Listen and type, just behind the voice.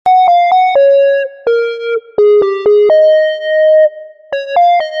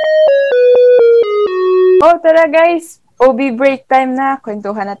tara guys. OB break time na.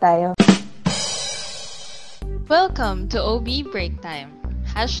 Kwentuhan na tayo. Welcome to OB Break Time.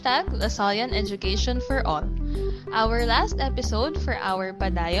 #Lasallian Education for All. Our last episode for our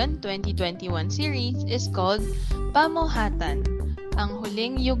Padayon 2021 series is called Pamuhatan, ang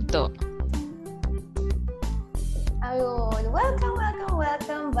huling yugto. Ayun.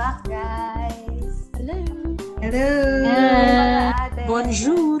 Welcome back, guys. Hello.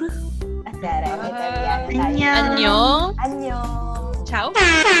 Bonjour. Annyeong. Ciao.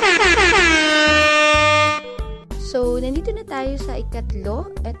 So, nandito na tayo sa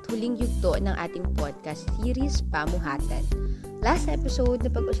ikatlo at huling yugto ng ating podcast series, Pamuhatan. Last episode,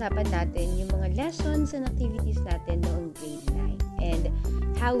 napag-usapan natin yung mga lessons and activities natin noong grade 9 and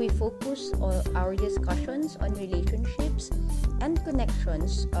how we focus on our discussions on relationships and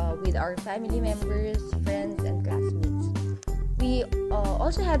connections with our family members, friends, and classmates. We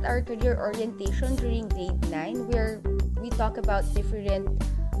also had our career orientation during grade 9 where we talk about different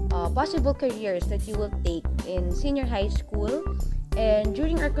possible careers that you will take in senior high school. And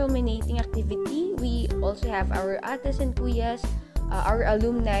during our culminating activity, we also have our ates and kuyas, our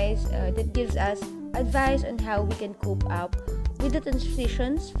alumni that gives us advice on how we can cope up with the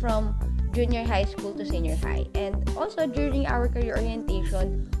transitions from junior high school to senior high. And also during our career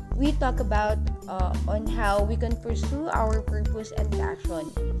orientation, we talk about on how we can pursue our purpose and passion.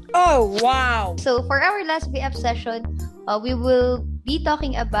 Oh, wow! So for our last BF session, we will be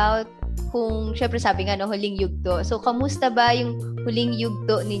talking about kung, syempre sabi nga, no, huling yugto. So, kamusta ba yung huling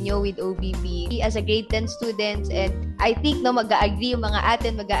yugto ninyo with OBB as a grade 10 students? And I think, no, mag-a-agree yung mga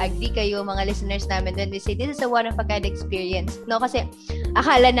atin, mag-a-agree kayo, mga listeners namin, when we say, this is a one-of-a-kind experience. No, kasi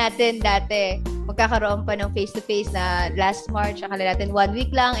akala natin dati, magkakaroon pa ng face-to-face na last March, akala natin 1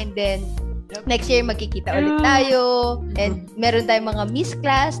 week lang, and then next year, magkikita ulit tayo. And meron tayong mga miss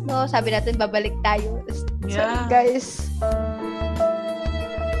class, no? Sabi natin, babalik tayo. So, guys,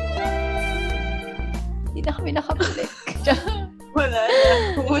 hindi na kami nakabalik. Wala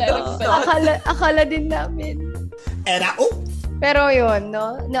na. Akala din namin. Pero yun,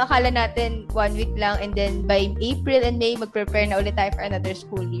 no? Akala natin 1 week lang and then by April and May, mag-prepare na ulit tayo for another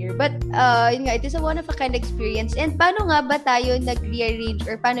school year. But, yun nga, it is a one-of-a-kind experience. And paano nga ba tayo nag-rearrange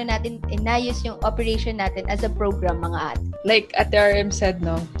or paano natin inayos yung operation natin as a program, mga ate? Like Ate RM said,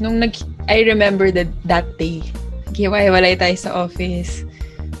 no? I remember that day. Hiwalay tayo sa office.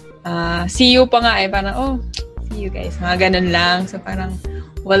 See you pa nga parang, see you guys. Mga ganun lang. So, parang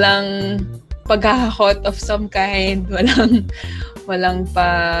walang pagkakakot of some kind. Walang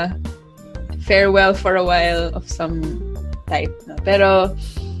pa farewell for a while of some type. No? Pero,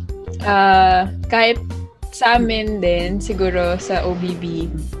 kahit sa amin din, siguro sa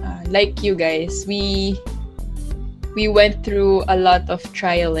OBB, like you guys, we went through a lot of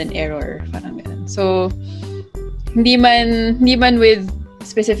trial and error. Parang ganun. So, hindi man with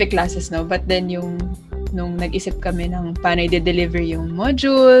specific classes, no? But then nung nag-isip kami ng paano i-deliver yung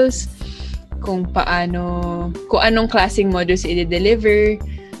modules, kung anong klaseng modules i-deliver.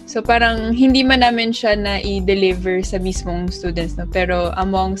 So parang hindi man namin siya na i-deliver sa mismong students, no? Pero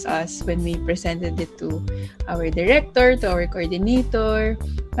amongst us, when we presented it to our director, to our coordinator,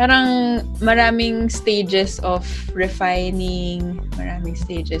 parang maraming stages of refining, maraming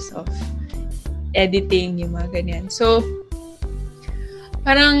stages of editing, yung mga ganyan. So,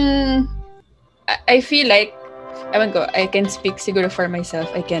 parang, I feel like, I can speak siguro for myself.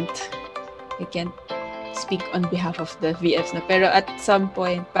 I can't speak on behalf of the VFs na. Pero at some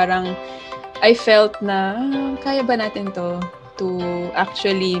point, parang, I felt na, kaya ba natin to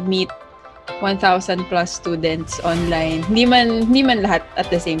actually meet 1,000 plus students online. Hindi man lahat at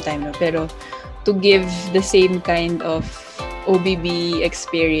the same time, no? Pero, to give the same kind of OBB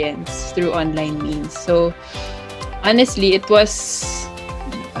experience through online means. So, honestly, it was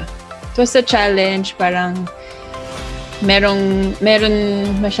a challenge. Parang merong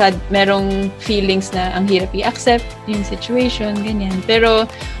feelings na ang hirap i-accept yung situation, ganyan. Pero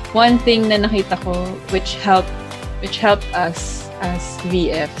one thing na nakita ko which helped us as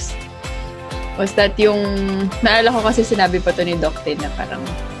VFs was that yung naalala ko kasi sinabi pa to ni Doc Tin na parang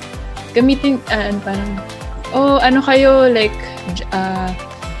gamitin parang ano kayo, like,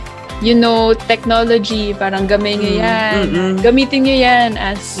 technology, parang gamitin nyo yan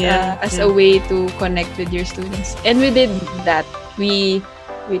as a way to connect with your students. And we did that. We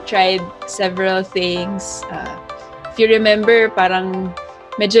tried several things. If you remember, parang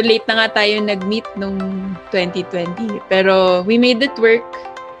medyo late na nga tayo nag-meet nung 2020. Pero we made it work.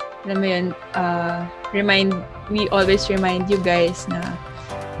 Alam mo yun, we always remind you guys na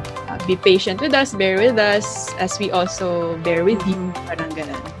be patient with us, bear with us, as we also bear with you. Parang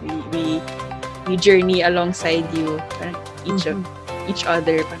ganun. we journey alongside you, parang each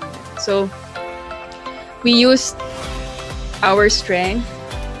other. Parang. So, we used our strength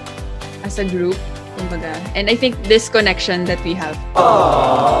as a group, kumbaga. And I think this connection that we have.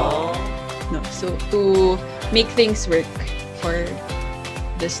 No, so to make things work for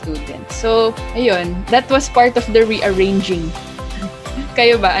the students. So, ayun, that was part of the rearranging.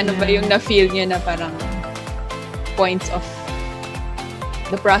 Kayo ba? Ano ba yung na-feel nyo na parang points of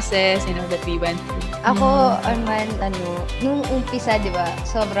the process, that we went through? Ako, nung umpisa, di ba,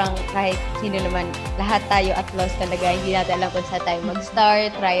 sobrang kahit sino naman, lahat tayo at loss talaga. Hindi natin alam kung saan tayo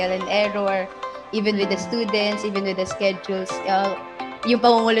mag-start, trial and error, even with the students, even with the schedules, yung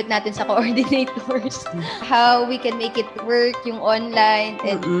pangungulot natin sa coordinators, how we can make it work, yung online,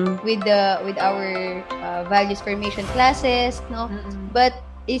 and with our values formation classes, no? But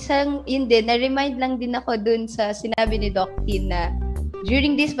yun din, na-remind lang din ako dun sa sinabi ni Doc Tin na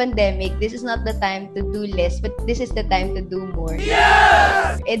during this pandemic, this is not the time to do less, but this is the time to do more.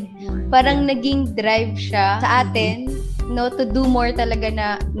 Yes! And parang naging drive siya sa atin, to do more talaga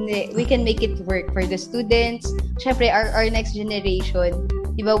na we can make it work for the students. Syempre, our next generation,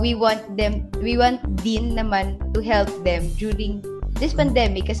 diba, we want din naman to help them during this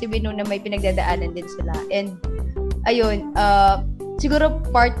pandemic kasi we know na may pinagdadaanan din sila. And, ayun, siguro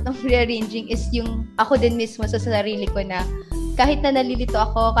part ng rearranging is yung ako din mismo sa sarili ko na kahit na nalilito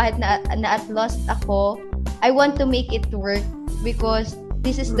ako, kahit na at lost ako, I want to make it work because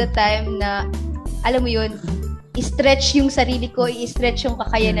this is the time na, alam mo yun, i-stretch yung sarili ko, i-stretch yung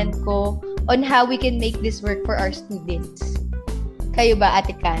kakayanan ko on how we can make this work for our students. Kayo ba,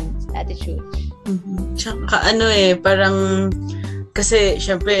 Ate Cans, Ate Chuch? Tsaka parang, kasi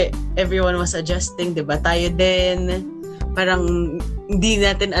syempre, everyone was adjusting, diba? Tayo din, parang hindi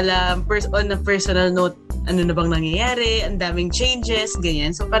natin alam, on a personal note, ano na bang nangyayari, ang daming changes,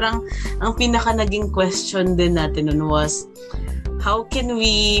 ganyan. So parang, ang pinaka naging question din natin nun was, how can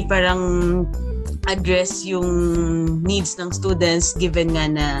we parang address yung needs ng students given nga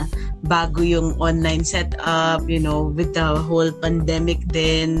na bago yung online setup, with the whole pandemic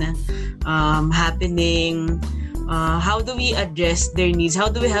din happening. How do we address their needs? How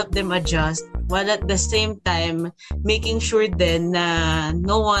do we help them adjust? While at the same time, making sure din na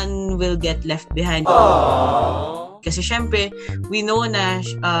no one will get left behind. Aww. Kasi syempre, we know na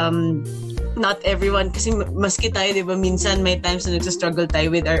not everyone, kasi maski tayo, di ba, minsan may times na nagsastruggle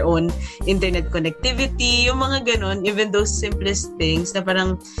tayo with our own internet connectivity, yung mga ganon, even those simplest things na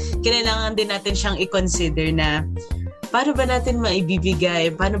parang kailangan din natin siyang i-consider na paano ba natin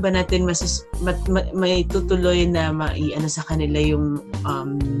maibibigay, paano ba natin may tutuloy na sa kanila yung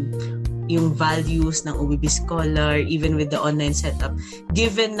values ng OBB Scholar, even with the online setup,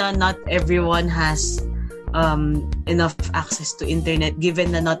 given na not everyone has enough access to internet,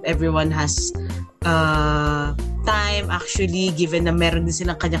 given na not everyone has time actually, given na meron din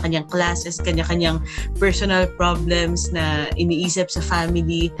silang kanya-kanyang classes, kanya-kanyang personal problems na iniisip sa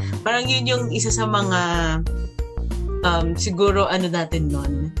family. Parang yun yung isa sa mga siguro natin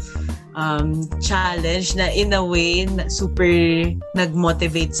nun, challenge na in a way na super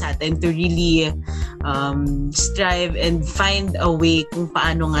nag-motivate sa atin to really strive and find a way kung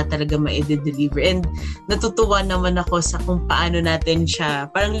paano nga talaga ma-deliver. And natutuwa naman ako sa kung paano natin siya,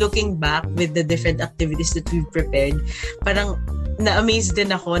 parang looking back with the different activities that we've prepared, parang na-amaze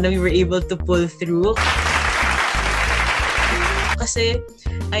din ako na we were able to pull through. Kasi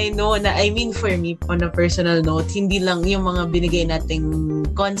I know na, for me, on a personal note, hindi lang yung mga binigay nating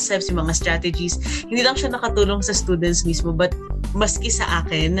concepts, yung mga strategies, hindi lang siya nakatulong sa students mismo, but maski sa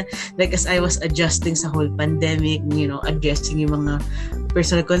akin, like as I was adjusting sa whole pandemic, addressing yung mga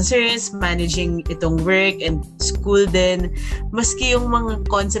personal concerns, managing itong work and school din, maski yung mga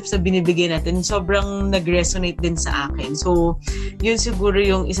concepts na binibigay natin, sobrang nag-resonate din sa akin. So, yun siguro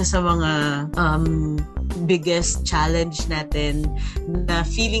yung isa sa mga biggest challenge natin na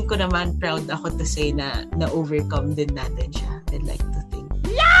feeling ko naman proud ako to say na na-overcome din natin siya. I'd like to think.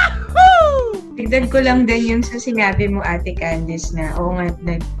 Yahoo! Tignan ko lang din yung sa sinabi mo, Ate Candice, na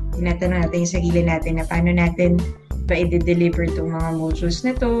tinatanong natin yung sarili natin na paano natin ba i-deliver itong mga modules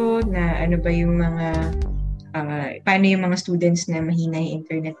na to, na ano ba yung mga paano yung mga students na mahina yung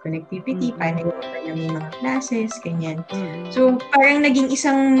internet connectivity, paano yung mga classes, ganyan. So, parang naging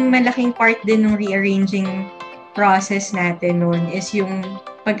isang malaking part din ng rearranging process natin noon is yung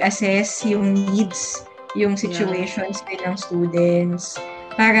pag-assess yung needs, yung situations din ng students,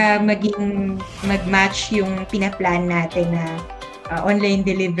 para mag-match yung pinaplan natin na online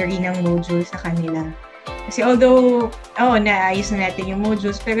delivery ng modules sa kanila. Kasi although, naayos na natin yung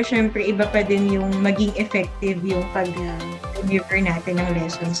modules, pero syempre iba pa din yung maging effective yung deliver natin ng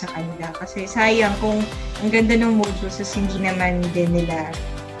lesson sa kanila. Kasi sayang kung ang ganda ng modules hindi naman din nila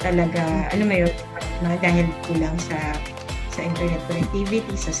talaga, dahil kulang sa internet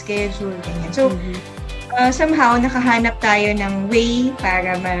connectivity, sa schedule, ganyan. So, somehow, nakahanap tayo ng way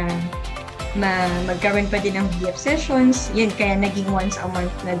para magkaroon pa din ng VF sessions. Yan, kaya naging once a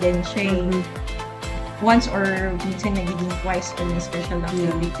month na din siya. Once or minsan nagiging twice for special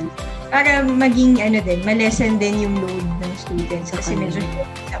activity. Para maging malesen din yung load ng students. Kasi medyo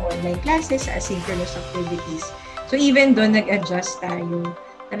sa online classes, sa asynchronous activities. So even doon, nag-adjust tayo.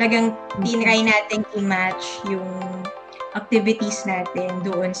 Talagang tinry natin i-match yung activities natin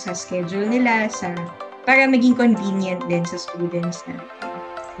doon sa schedule nila, para maging convenient din sa students natin.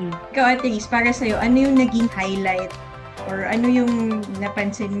 Ikaw, Ate Liz, para sa'yo, ano yung naging highlight or ano yung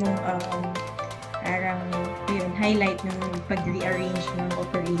napansin mo parang highlight ng pag-rearrange ng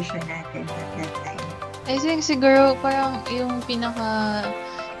operation natin at that time? I think siguro parang yung pinaka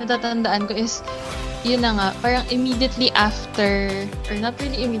natatandaan ko is yun na nga, parang immediately after, or not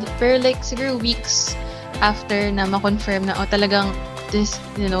really immediate, pero like siguro weeks after na ma-confirm na talagang this,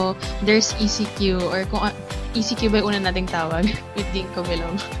 there's ECQ or kung ECQ ba yung una nating tawag with Dinko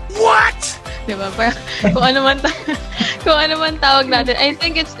Bilog. What? Diba? Parang kung ano man tawag natin. I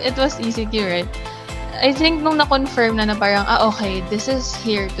think it was ECQ, right? I think nung na-confirm na parang, okay, this is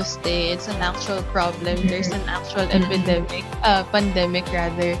here to stay. It's an actual problem. There's an actual pandemic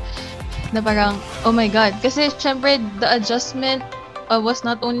rather, na parang, oh my God. Kasi syempre, the adjustment was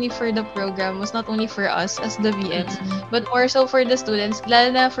not only for the program, was not only for us as the VMs, but more so for the students,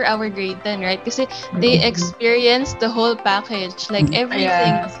 lalo na for our grade 10, right? Kasi they experienced the whole package, like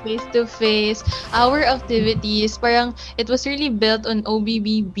everything was face-to-face, our activities, parang it was really built on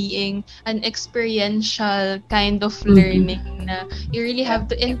OBB being an experiential kind of learning na you really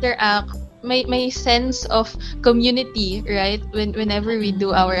have to interact. May sense of community, right? Whenever we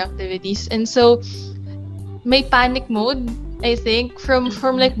do our activities. And so, may panic mode, I think, from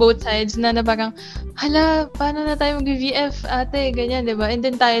like both sides na parang, hala, paano na tayo mag-VF, ate, ganyan, diba? And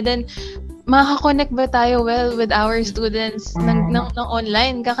then makaka-connect ba tayo well with our students ng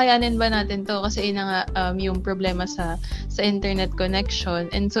online? Kakayanin ba natin to? Kasi yun nga yung problema sa internet connection.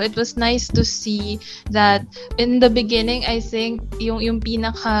 And so it was nice to see that in the beginning, I think, yung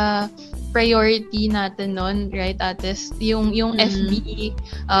pinaka priority natin nun, right, Ates? Yung FB,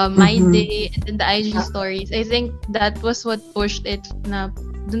 My Day, and then the IG stories. I think that was what pushed it na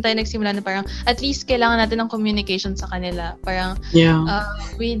doon tayo nagsimula na parang at least kailangan natin ng communication sa kanila. Parang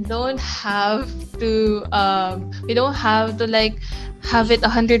we don't have to like have it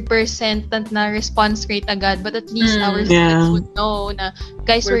 100% na response rate agad, but at least our students would know na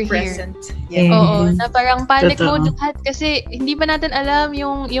guys, we're present here. Oo, na parang panic mode lahat kasi hindi pa natin alam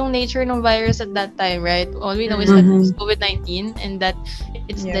yung nature ng virus at that time, right? All we know is that it's COVID-19 and that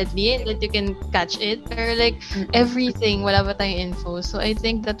it's deadly and that you can catch it, pero like everything, wala pa tayong info. So I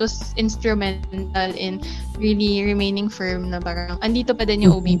think that was instrumental in really remaining firm na parang andito pa din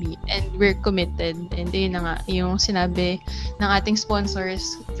yung OBB and we're committed. And yun na nga, yung sinabi ng ating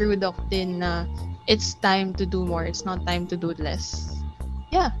sponsors through Doctin na it's time to do more, it's not time to do less.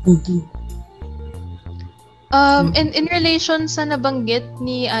 Yeah. And in relation sa nabanggit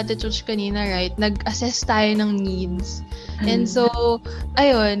ni Ate Chuch kanina, right, nag-assess tayo ng needs. And so,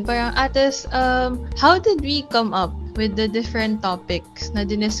 ayun, parang Ates, how did we come up with the different topics na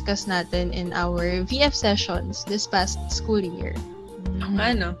diniscuss natin in our VF sessions this past school year?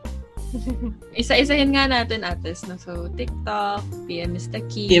 Isa-isahin nga natin, Ates, no? So, TikTok, PM is the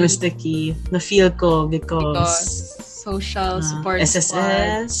key. PM is the key. Na-feel ko because social support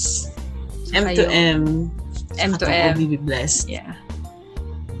SSS, M2M, M2M. OBB Blessed. Yeah.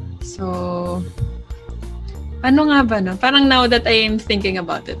 So, ano nga ba, no? Parang now that I am thinking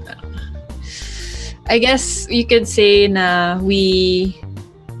about it, I guess you could say na we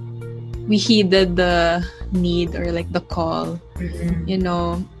heeded the need or like the call. You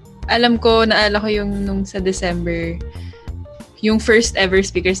know, naala ko yung nung sa December, yung first ever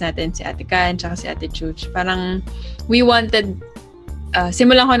speakers natin, si Ate Kan, tsaka si Ate Chuch. Parang, we wanted,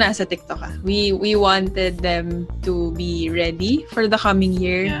 simulan ko na sa TikTok, we wanted them to be ready for the coming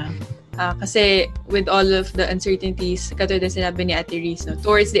year. Yeah. Kasi with all of the uncertainties, katulad na sinabi ni Ate Riz, no,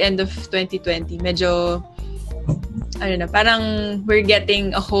 towards the end of 2020, medyo, parang we're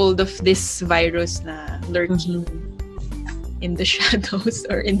getting a hold of this virus na lurking in the shadows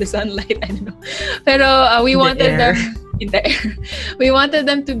or in the sunlight, I don't know. Pero we wanted them in the air. We wanted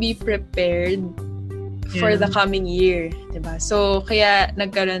them to be prepared for the coming year, diba? So kaya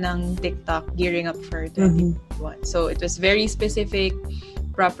nagkaroon ng TikTok gearing up for 2021. So it was very specific.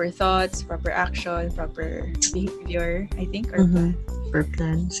 proper thoughts, proper action, proper behavior, I think, or for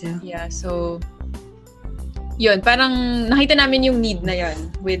plans, yeah. Yeah, so yun, parang nakita namin yung need na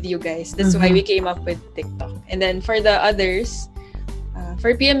yun with you guys. That's why we came up with TikTok. And then for the others,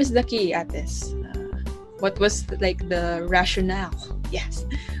 for PM is the key, Ates. What was like the rationale, yes,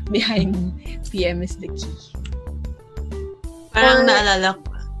 behind PM is the key? Parang naalala ko.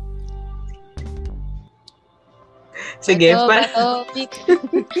 Sige,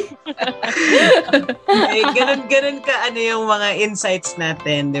 ganun ka yung mga insights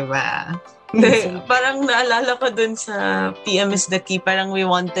natin, di ba? Parang naalala ko dun sa PM is the key, parang we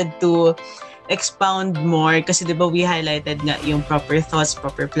wanted to expound more kasi di ba we highlighted nga yung proper thoughts,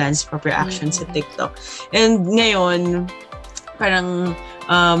 proper plans, proper actions sa TikTok. And ngayon, parang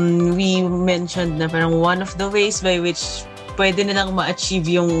we mentioned na parang one of the ways by which pwede nilang ma-achieve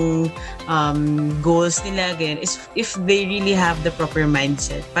yung goals nila again is if they really have the proper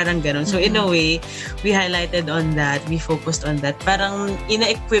mindset. Parang ganun. So in a way, we highlighted on that, we focused on that. Parang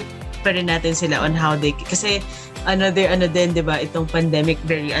ina-equip pa rin natin sila on how they, kasi din, di ba, itong pandemic,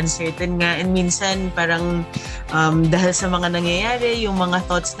 very uncertain nga, and minsan parang dahil sa mga nangyayari, yung mga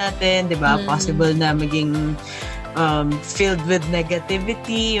thoughts natin, di ba, possible na maging filled with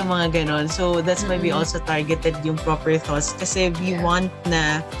negativity, yung mga ganon. So that's why we also targeted yung proper thoughts kasi we want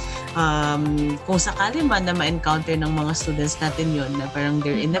na kung sakali man na ma-encounter ng mga students natin yun, na parang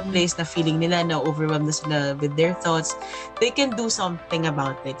they're in a place na feeling nila na overwhelmed na sila with their thoughts, they can do something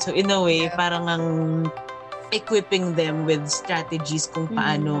about it. So in a way, parang ang equipping them with strategies kung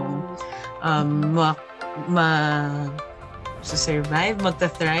paano survive,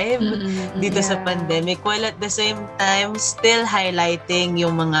 magta-thrive dito sa pandemic, while at the same time still highlighting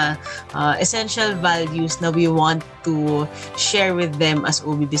yung mga essential values na we want to share with them as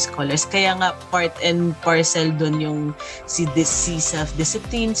OBB scholars. Kaya nga part and parcel dun yung si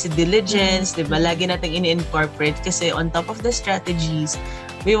self-discipline, si diligence, diba? Lagi nating ini-incorporate kasi on top of the strategies,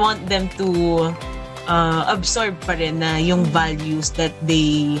 we want them to absorb pa rin na yung values that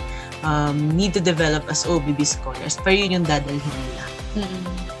they need to develop as OBB scholars. Pero yun yung dadalhin nila.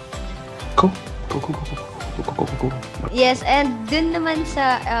 Go. Yes, and dun naman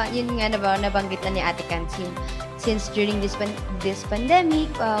sa, yun nga nabanggit na ni Ate Kans, since during this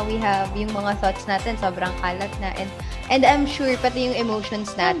pandemic, we have yung mga thoughts natin, sobrang kalat na, and I'm sure pati yung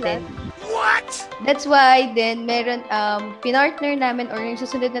emotions natin. What? That's why then meron pinartner namin or yung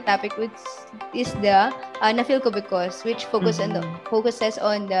susunod na topic which is the na-feel ko because which focuses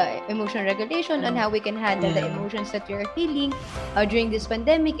on the emotional regulation, on how we can handle the emotions that you're feeling during this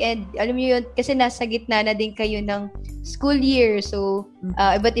pandemic. And alam niyo yun, kasi nasa gitna na din kayo ng school year, so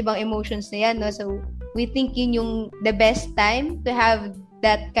iba't ibang emotions na yan, no? So we think yun yung the best time to have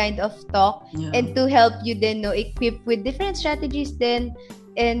that kind of talk and to help you then equip with different strategies then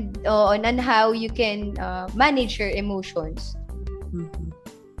and on how you can manage your emotions.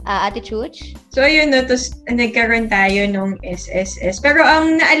 Ate Chuch? So, ayun, no, tapos nagkaroon tayo nung SSS. Pero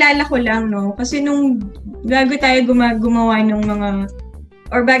ang naalala ko lang, no, kasi nung bago tayo gumawa nung mga,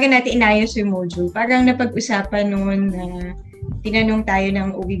 or bago natin inayos yung module, parang napag-usapan noon na tinanong tayo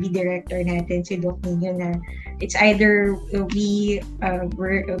ng OBB director natin, si Doc Nino, na it's either we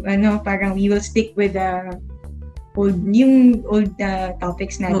will stick with old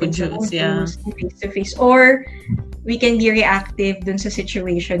topics natin modules, face-to-face, or we can be reactive dun sa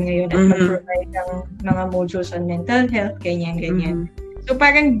situation ngayon at mag-provide ng mga modules on mental health, ganyan. So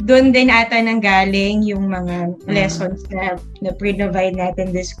parang dun din ata nanggaling yung mga lessons na pre-provide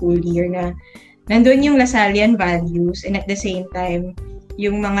natin this school year, na nandun yung Lasallian values, and at the same time,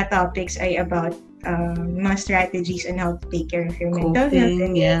 yung mga topics ay about mga strategies on how to take care of your mental health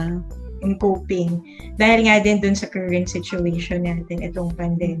and coping. Dahil nga din dun sa current situation natin, itong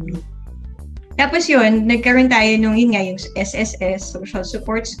pandemic. Tapos yun, nagkaroon tayo nung yung SSS, Social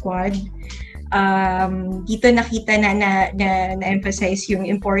Support Squad. Dito nakita na-emphasize yung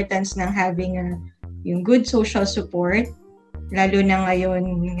importance ng having yung good social support, lalo na ngayon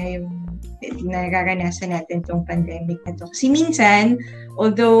nararanasan natin itong pandemic na to. Kasi minsan,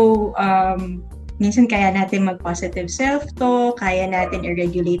 although minsan kaya natin mag-positive self-talk, kaya natin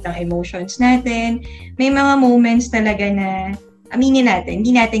i-regulate ang emotions natin, may mga moments talaga na aminin natin,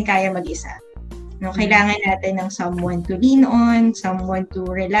 hindi natin kaya mag-isa. No, kailangan natin ng someone to lean on, someone to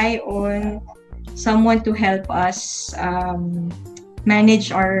rely on, someone to help us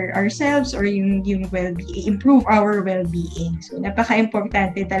manage ourselves or yung well-being, improve our well-being. So,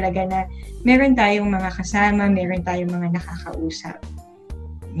 napaka-importante talaga na meron tayong mga kasama, meron tayong mga nakakausap.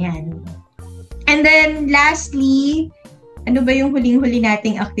 Yan. And then, lastly, ano ba yung huling-huli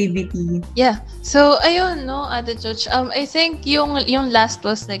nating activity? Yeah. So, ayun, no, Ate Chuch. I think yung last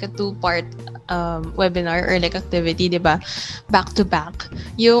was like a 2-part webinar or like activity, di ba? Back to back.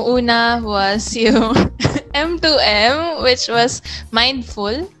 Yung una was yung M2M, which was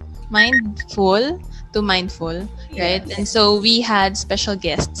mindful to mindful, right? And so we had special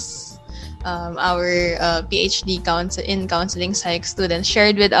guests. Our PhD in counseling psych students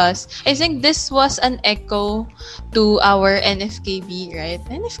shared with us. I think this was an echo to our NFKB, right?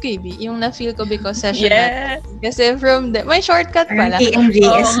 NFKB, yung na-feel ko because session natin. Kasi from the, may shortcut pala.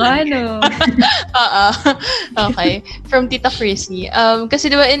 AMJS. Okay. From Tita Chrissy. Kasi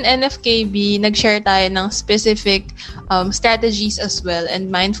diba in NFKB, nag-share tayo ng specific strategies as well,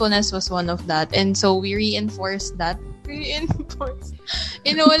 and mindfulness was one of that. And so we reinforced that.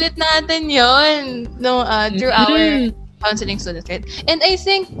 Inulit natin yon through our counseling students, right? And I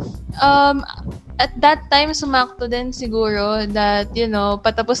think at that time sumakto din siguro that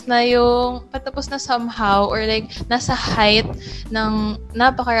patapos na somehow, or like nasa height ng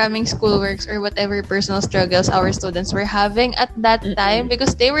napakaraming schoolworks or whatever personal struggles our students were having at that time,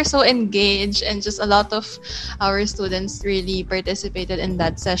 because they were so engaged and just a lot of our students really participated in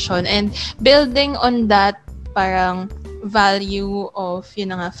that session. And building on that parang value of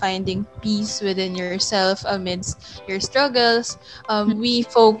finding peace within yourself amidst your struggles, we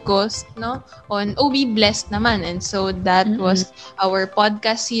focused on be blessed naman. And so that was our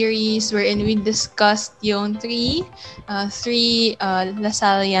podcast series wherein we discussed yung three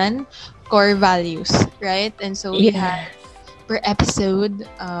Lasallian core values, right? And so we had per episode,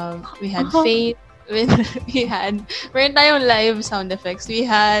 we had faith, meron tayong live sound effects. We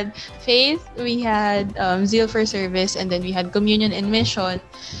had faith, we had zeal for service, and then we had communion and mission.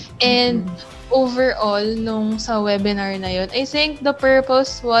 And overall, nung sa webinar na yun, I think the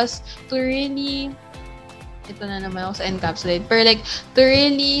purpose was to really, ito na naman ako sa encapsulate, but like to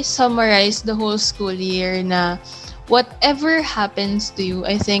really summarize the whole school year na whatever happens to you,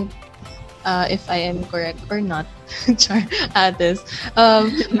 I think, if I am correct or not,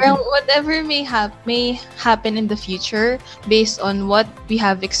 whatever may happen in the future based on what we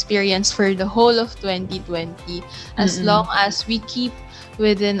have experienced for the whole of 2020, as long as we keep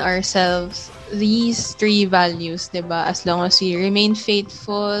within ourselves these 3 values, diba? As long as we remain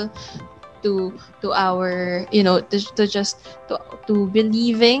faithful to our, to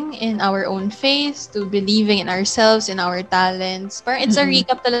believing in our own faith, to believing in ourselves, in our talents. Parang it's a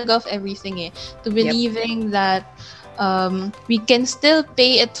recap talaga of everything to believing that we can still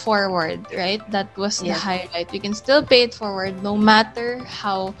pay it forward, right? That was the highlight. We can still pay it forward no matter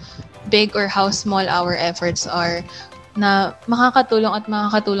how big or how small our efforts are, na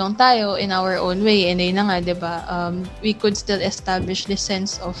makakatulong tayo in our own way. And ayun na nga, diba? We could still establish this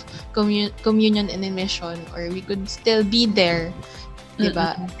sense of communion and mission, or we could still be there,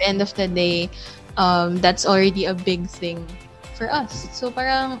 diba? At the end of the day, that's already a big thing for us. So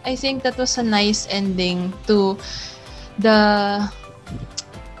parang, I think that was a nice ending to the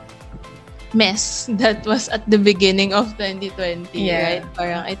mess that was at the beginning of 2020, right?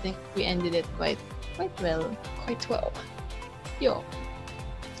 Parang, I think we ended it quite well. Yo.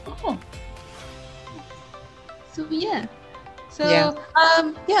 Oh. So, yeah. So,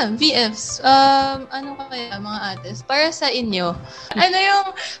 VFs. Ano kaya mga ates? Para sa inyo,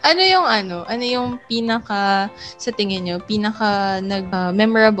 ano yung pinaka, sa tingin nyo, pinaka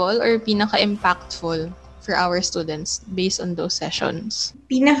memorable or pinaka impactful for our students based on those sessions?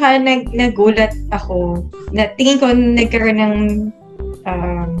 Pinaka nagulat ako, na tingin ko nagkaroon ng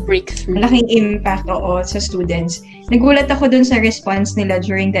breakthrough. Malaking impact sa students. Nagulat ako dun sa response nila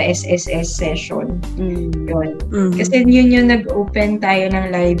during the SSS session. Yun. Kasi yun yung nag-open tayo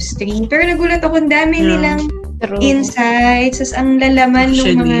ng live stream. Pero nagulat ako, ang dami nilang insights. Ang lalaman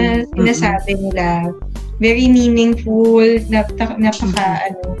ng mga sinasabi nila. Very meaningful.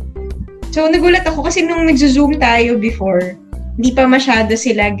 So, nagulat ako kasi nung nag-zoom tayo before, hindi pa masyado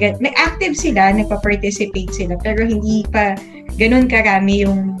sila, nag-active sila, nagpa-participate sila, pero hindi pa ganun karami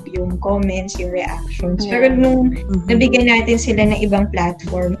yung comments, yung reactions. Pero nung nabigyan natin sila ng ibang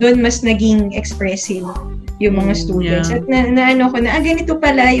platform, doon mas naging expressive yung mga students. At ganito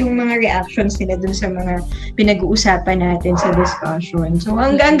pala yung mga reactions nila dun sa mga pinag-uusapan natin sa discussion. So,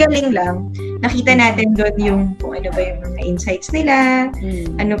 ang galing lang. Nakita natin doon yung kung ano ba yung mga insights nila.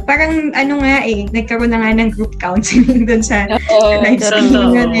 Nagkaroon na nga ng group counseling doon sa live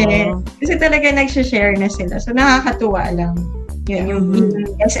stream yun Kasi talaga nag-share na sila. So, nakakatuwa lang. Yun,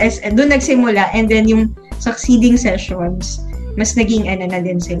 yung SS, doon nagsimula, and then yung succeeding sessions, mas naging na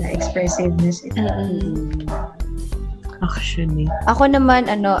din sila, expressive na sila. Actually. Ako naman,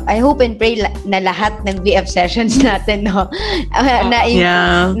 I hope and pray na lahat ng VF sessions natin, no?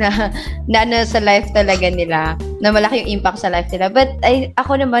 na sa life talaga nila, na malaki yung impact sa life nila. But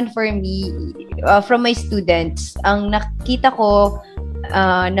ako naman, for me, from my students, ang nakita ko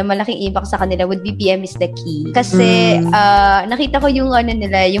na malaking impact sa kanila would be PM is the key. Kasi nakita ko yung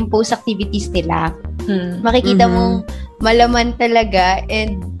nila, yung post activities nila. Makikita mong malaman talaga,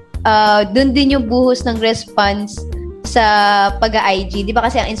 and dun din yung buhos ng response sa pag-IG. Di ba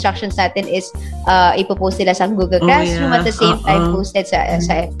kasi ang instructions natin is ipopost sila sa Google Classroom at the same time posted sa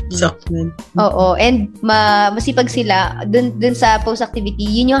FB. Oo. And masipag sila dun sa post activity.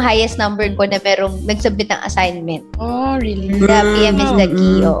 Yun yung highest number ko na merong nag-submit ng assignment. Oh, really? The PM is the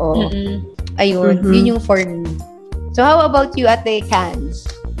key. Oo. Ayun. Yun yung for me. So, how about you, Ate Cans?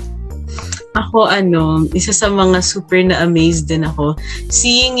 Ako, isa sa mga super na-amazed din ako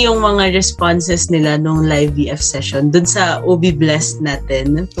seeing yung mga responses nila nung live VF session dun sa OB Blessed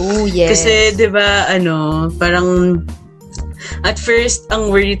natin. Oh, yes. Kasi, di ba, parang at first, ang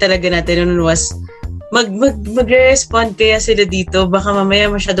worry talaga natin nun was magre-respond kaya sila dito, baka mamaya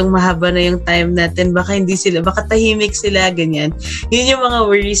masyadong mahaba na yung time natin, baka tahimik sila, ganyan. Yun yung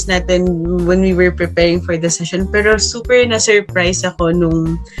mga worries natin when we were preparing for the session. Pero super na-surprise ako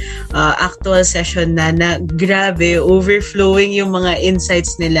nung actual session na grabe, overflowing yung mga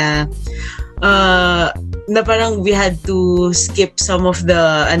insights nila. Na parang we had to skip some of the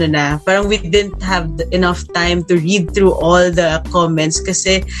parang we didn't have enough time to read through all the comments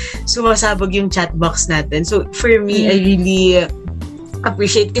kasi sumasabog yung chat box natin. So for me, I really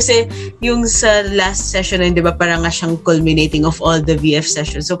appreciate kasi yung sa last session na, di ba, parang nga siyang culminating of all the VF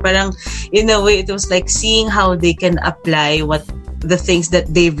sessions. So parang in a way, it was like seeing how they can apply the things that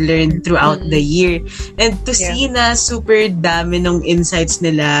they've learned throughout the year. And to see na super dami ng insights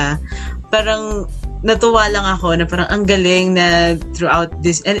nila, parang natuwa lang ako na parang ang galing na throughout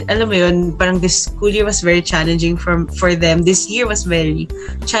this, and alam mo yun, parang this school year was very challenging for them. This year was very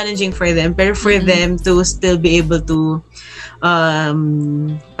challenging for them, pero for them to still be able to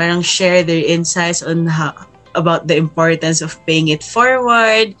parang share their insights on about the importance of paying it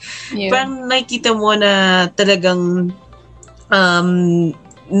forward. Parang nakikita mo na talagang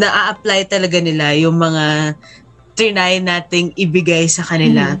na-apply talaga nila yung mga trinay nating ibigay sa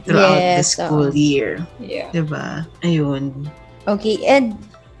kanila throughout the school year. Yeah. Diba? Ayun. Okay, and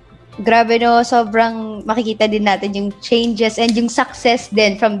grabe no, sobrang makikita din natin yung changes and yung success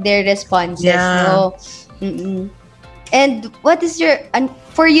din from their responses. No? And what is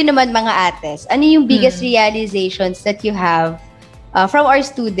for you naman mga ates, ano yung biggest realizations that you have from our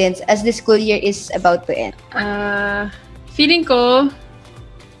students as the school year is about to end? Feeling ko,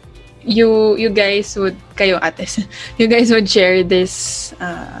 you guys would share this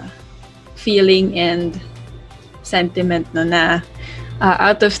feeling and sentiment no na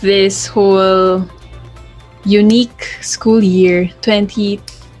out of this whole unique school year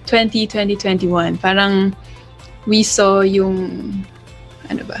 2020-2021, parang we saw yung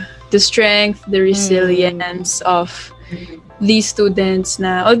the strength, the resilience of these students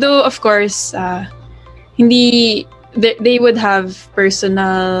na although of course they would have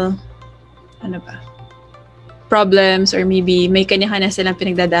personal problems or maybe may kanya-kanya silang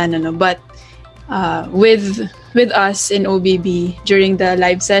pinagdadaanan, no? But with us in OBB during the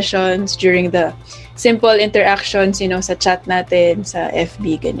live sessions, during the simple interactions, sa chat natin, sa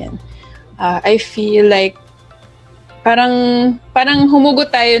FB, ganyan. I feel like parang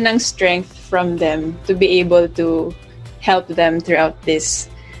humugot tayo ng strength from them to be able to help them throughout this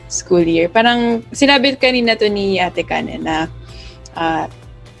school year. Parang sinabi kanina to ni Ate Kanen na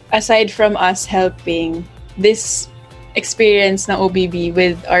aside from us helping, this experience ng OBB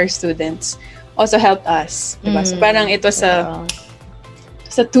with our students also helped us. Diba? So parang it was a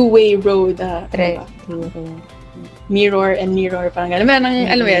two-way road. Diba? Mirror and mirror. Parang alam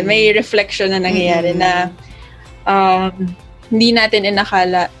mo yan, may reflection na nangyayari na hindi natin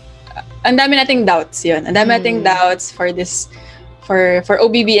inakala. Ang dami nating doubts yun. Ang dami nating doubts for this, for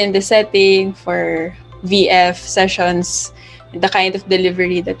OBB in the setting, for VF sessions, the kind of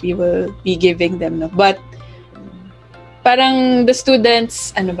delivery that we will be giving them. No? But parang the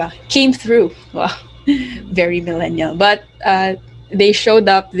students, came through. Wow. Very millennial. But they showed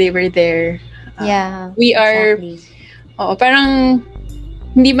up, they were there. We are, parang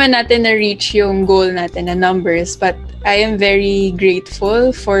hindi man natin na-reach yung goal natin na numbers, but I am very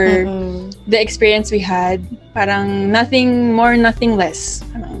grateful for the experience we had. Parang nothing more, nothing less.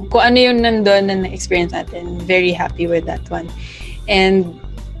 Kung ano yung nandun na na-experience natin, very happy with that one. And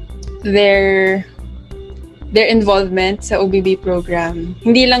their involvement sa OBB program,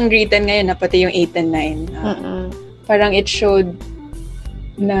 hindi lang written ngayon, pati yung 8 and 9. parang it showed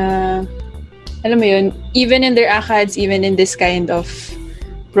na, alam mo yun, even in their ACADS, even in this kind of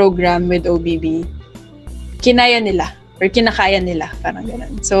program with OBB, kinaya nila or kinakaya nila, parang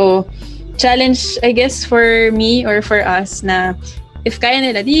ganun. So, challenge, I guess, for me or for us na if kaya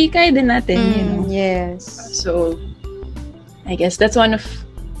nila, di kaya din natin, you know. Yes. So, I guess that's one of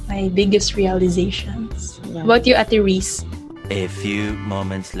my biggest realizations. Yeah. How about you, Ate Reese? A few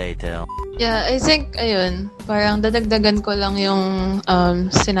moments later. Yeah, I think, ayun, parang dadagdagan ko lang yung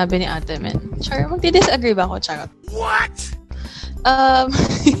sinabi ni Ate Men. Char, magdi-disagree ba ako? Charot. What?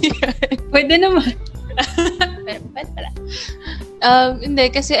 Pwede naman. Pwede pala. Hindi,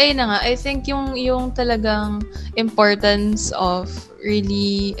 kasi ayun na nga, I think yung talagang importance of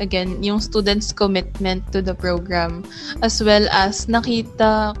really, again, yung students' commitment to the program, as well as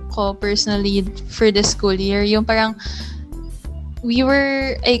nakita ko personally for the school year, yung parang we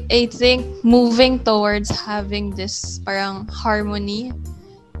were, I think, moving towards having this parang harmony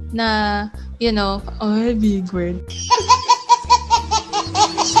na, you know, big word.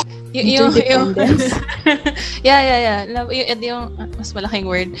 Interdependence. Yeah. Yung mas malaking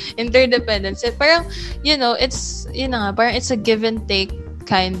word. Interdependence. Parang, you know, it's, parang it's a give and take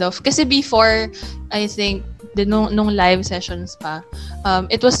kind of. Kasi before, I think, nung live sessions pa,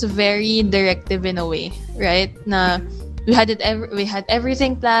 it was very directive in a way, right? Na, we had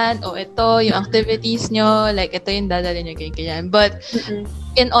everything planned. Ito, yung activities nyo, like, ito yung dadalhin nyo, ganyan. But,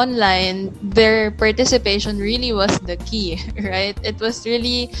 in online, their participation really was the key, right? It was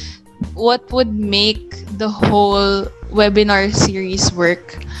really what would make the whole webinar series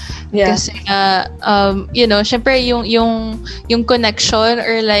work. Yeah. Kasi, you know, syempre yung connection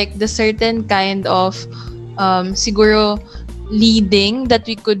or like the certain kind of, siguro, leading that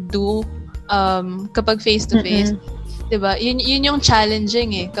we could do, kapag face-to-face. Diba? Yun yung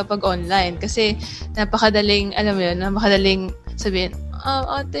challenging kapag online. Kasi napakadaling sabihin,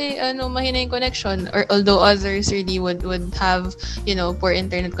 ate, mahina yung connection. Or although others really would have, you know, poor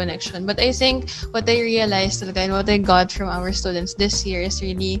internet connection. But I think what I realized talaga and what I got from our students this year is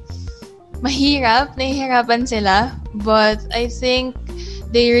really nahihirapan sila. But I think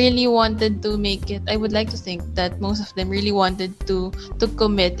they really wanted to make it. I would like to think that most of them really wanted to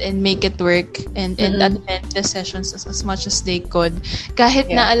commit and make it work and attend the sessions as much as they could.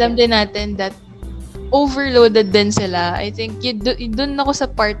 Kahit na alam din natin that overloaded din sila. I think dun ako sa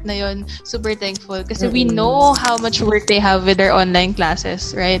part na yon super thankful kasi we know how much work they have with their online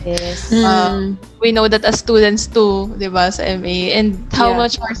classes, right? Yes. We know that as students too, 'di ba, sa MA, and how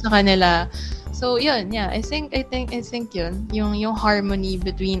much more sa kanila. So yun, I think yun yung harmony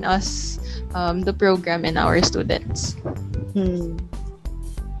between us, the program and our students.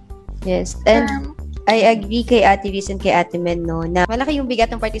 Yes, and I agree kay Ate Riz and kay Ate Men, no, na malaki yung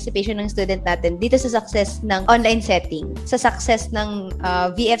bigat ng participation ng student natin dito sa success ng online setting, sa success ng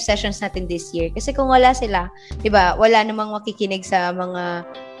VF sessions natin this year. Kasi kung wala sila, diba, wala namang makikinig sa mga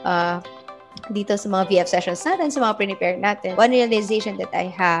dito sa mga VF sessions natin, sa mga prepare natin. One realization that I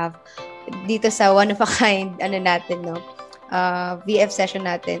have dito sa one-of-a-kind, VF session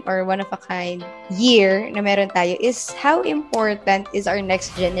natin, or one-of-a-kind year na meron tayo, is how important is our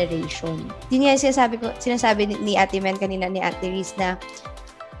next generation. Yun nga sinasabi ni Ate Men kanina, ni Ate Riz, na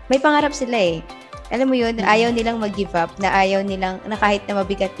may pangarap sila Alam mo yun, ayaw nilang mag-give up, na ayaw nilang, na kahit na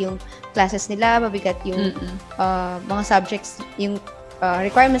mabigat yung classes nila, mabigat yung mga subjects, yung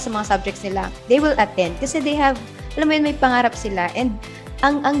requirements sa mga subjects nila, they will attend. Kasi they have, alam mo yun, may pangarap sila. And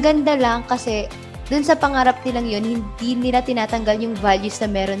ang ganda lang kasi dun sa pangarap nilang yun, hindi nila tinatanggal yung values na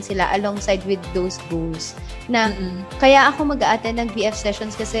meron sila alongside with those goals. Na kaya ako mag-a-attend ng VF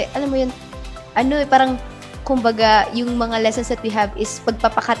sessions kasi alam mo yun, parang kumbaga yung mga lessons that we have is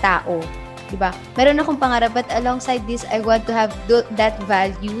pagpapakatao. Diba? Meron akong pangarap, but alongside this, I want to have that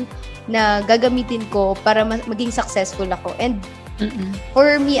value na gagamitin ko para maging successful ako. And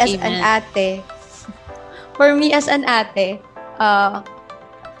for me as an ate,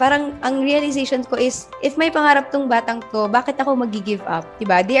 parang ang realization ko is, if may pangarap tong batang to, bakit ako mag-give up?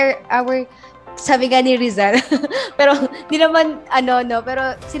 Diba? They are our, sabi nga ni Rizal, pero di naman,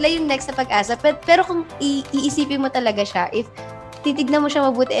 pero sila yung next na pag-asa. Pero kung iisipin mo talaga siya, if titignan mo siya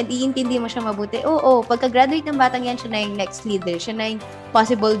mabuti and iintindi mo siya mabuti, pagka-graduate ng batang yan, siya na yung next leader. Siya na yung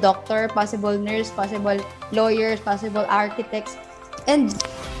possible doctor, possible nurse, possible lawyers, possible architects. And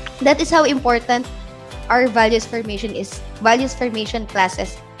that is how important our values formation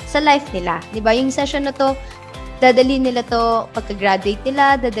classes sa life nila. Diba? Yung session na to, dadalhin nila to pagka-graduate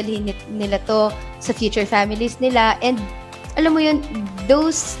nila, dadalhin nila to sa future families nila, and alam mo yun,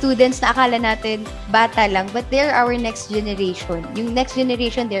 those students na akala natin bata lang, but they're our next generation. Yung next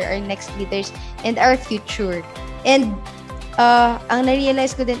generation, they're our next leaders and our future. And ang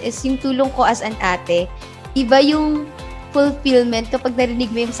na-realize ko din is yung tulong ko as an ate, iba yung fulfillment kapag narinig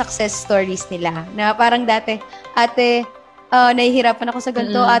mo yung success stories nila. Na parang dati, ate, nahihirapan ako sa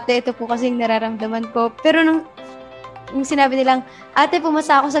ganito, ate, ito po kasi yung nararamdaman ko. Pero nung sinabi nilang, ate,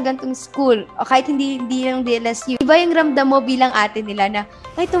 pumasa ako sa gantong school, o kahit hindi yung DLSU, iba yung ramdam mo bilang ate nila na,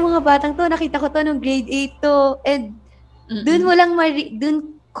 ay, itong mga batang to, nakita ko to nung grade 8 to. And dun mo lang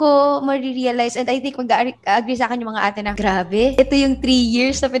dun ko marirealize, and I think mag-agree sa akin yung mga ate na, grabe, ito yung 3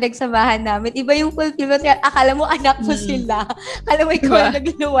 years na pinagsamahan namin. Iba yung fulfillment. Akala mo anak mo sila. Akala mo ikaw ang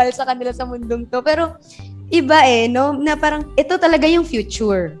nagluwal sa kanila sa mundong to. Pero, iba no? Na parang, ito talaga yung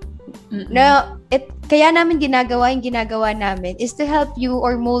future. Na, kaya namin yung ginagawa namin is to help you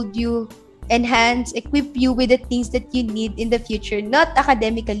or mold you, enhance, equip you with the things that you need in the future. Not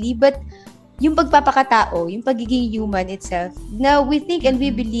academically, but yung pagpapakatao, yung pagiging human itself. Now, we think and we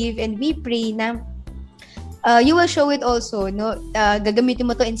believe and we pray na you will show it also, no? Gagamitin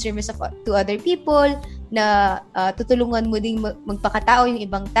mo to in service to other people, na tutulungan mo ding magpakatao yung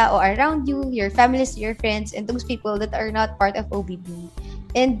ibang tao around you, your families, your friends, and those people that are not part of OBB.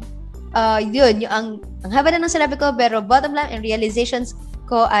 And yun, ang haba na ng sinabi ko, pero bottom line and realizations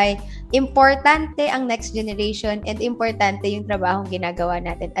ko ay importante ang next generation and importante yung trabahong ginagawa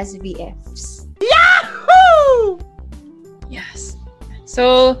natin as VFs. Yahoo! Yes.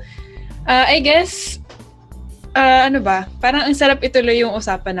 So, I guess, parang ang sarap ituloy yung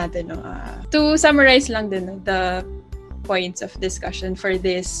usapan natin. No? To summarize lang din the points of discussion for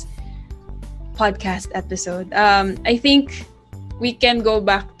this podcast episode, I think we can go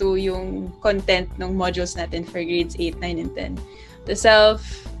back to yung content ng modules natin for grades 8, 9, and 10. The self,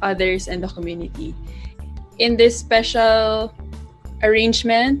 others, and the community. In this special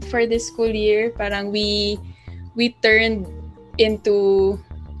arrangement for this school year, parang we turned into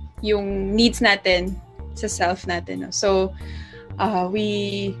yung needs natin sa self natin. No? So,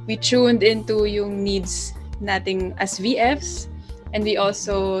 we tuned into yung needs natin as VFs, and we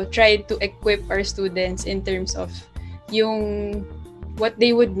also tried to equip our students in terms of yung what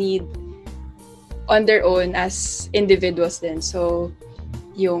they would need on their own as individuals din. So,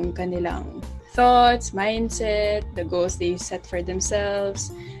 yung kanilang thoughts, mindset, the goals they set for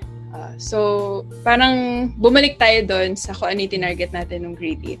themselves. So, parang bumalik tayo doon sa kung ano yung tinarget natin nung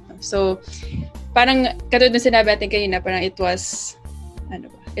grade 8. No? So, parang katulad ng sinabi natin kanina, parang it was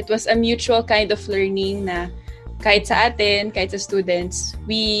a mutual kind of learning na kahit sa atin, kahit sa students,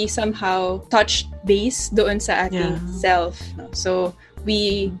 we somehow touched base doon sa ating self. No? So,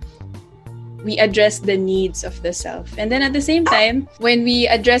 we address the needs of the self. And then at the same time, when we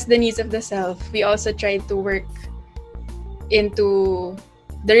address the needs of the self, we also try to work into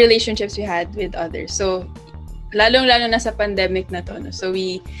the relationships we had with others. So, lalong-lalo na sa pandemic na to. No? So,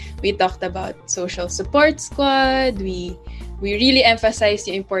 we talked about social support squad. We really emphasized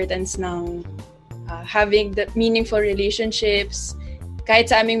the importance ng having the meaningful relationships. Kahit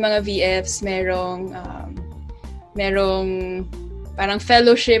sa aming mga VFs, merong parang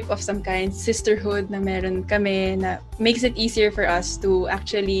fellowship of some kind, sisterhood na meron kami na makes it easier for us to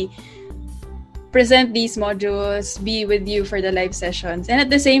actually present these modules, be with you for the live sessions. And at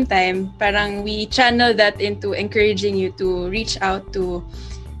the same time, parang we channel that into encouraging you to reach out to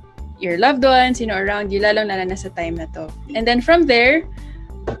your loved ones, around you, lalong-lalo na sa time na to. And then from there,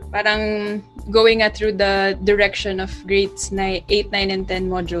 parang going through the direction of grades 8, 9, and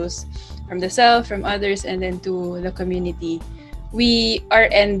 10 modules, from the self, from others, and then to the community. We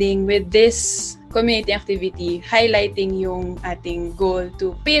are ending with this community activity, highlighting yung ating goal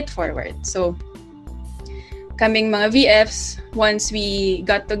to pay it forward. So, kaming mga VFs, once we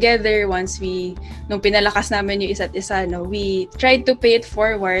got together, nung pinalakas namin yung isa't isa, we tried to pay it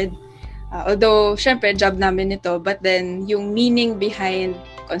forward. Although, syempre, job namin ito, but then yung meaning behind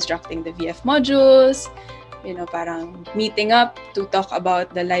constructing the VF modules, parang meeting up to talk about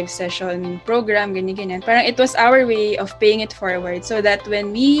the live session program, ganyan. Parang it was our way of paying it forward so that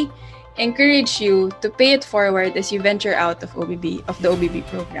when we encourage you to pay it forward as you venture out of the OBB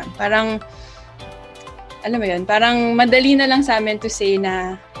program, parang, alam mo yun, parang madali na lang sa amin to say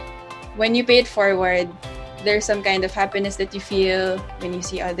na when you pay it forward, there's some kind of happiness that you feel when you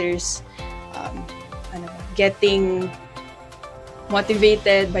see others getting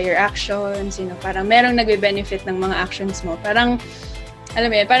motivated by your actions, parang merong nagbe-benefit ng mga actions mo. Parang,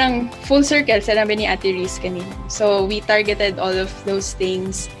 alam mo yun, parang full circle, sabi ni Ate Riz kanina. So, we targeted all of those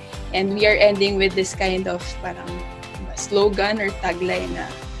things and we are ending with this kind of parang slogan or tagline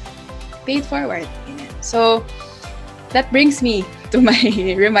na pay it forward. So, that brings me to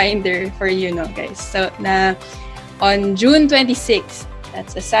my reminder for you, guys. So, na on June 26th,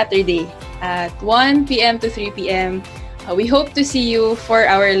 That's a Saturday at 1 p.m. to 3 p.m. We hope to see you for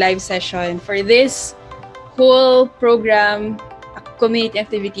our live session for this whole program, a community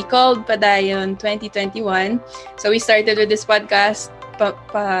activity called Padayon 2021. So we started with this podcast,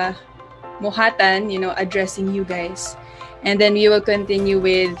 Muhatan, addressing you guys. And then we will continue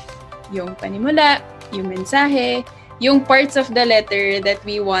with yung panimula, yung mensahe, yung parts of the letter that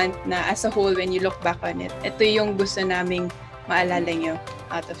we want na as a whole when you look back on it. Ito yung gusto naming maalala nyo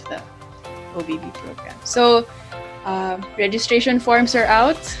out of the OBB program. So, registration forms are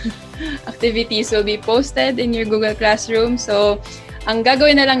out. Activities will be posted in your Google Classroom. So, ang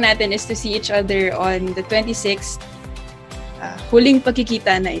gagawin na lang natin is to see each other on the 26th. Huling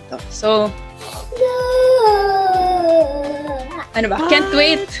pagkikita na ito. So, ano ba? Can't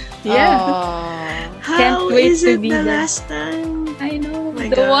wait. Yeah. Can't wait to be the there. last time? I know. My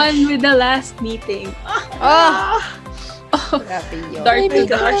the gosh. one with the last meeting. Dark to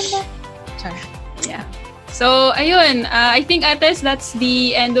gosh. Yeah. So, ayun. I think, Ates, that's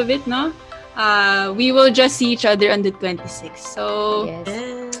the end of it, no? We will just see each other on the 26th. So,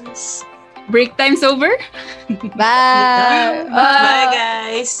 Yes. break time's over. Bye! Bye,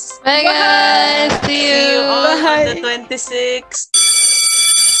 guys. Bye, guys! See you! See you all on the 26th.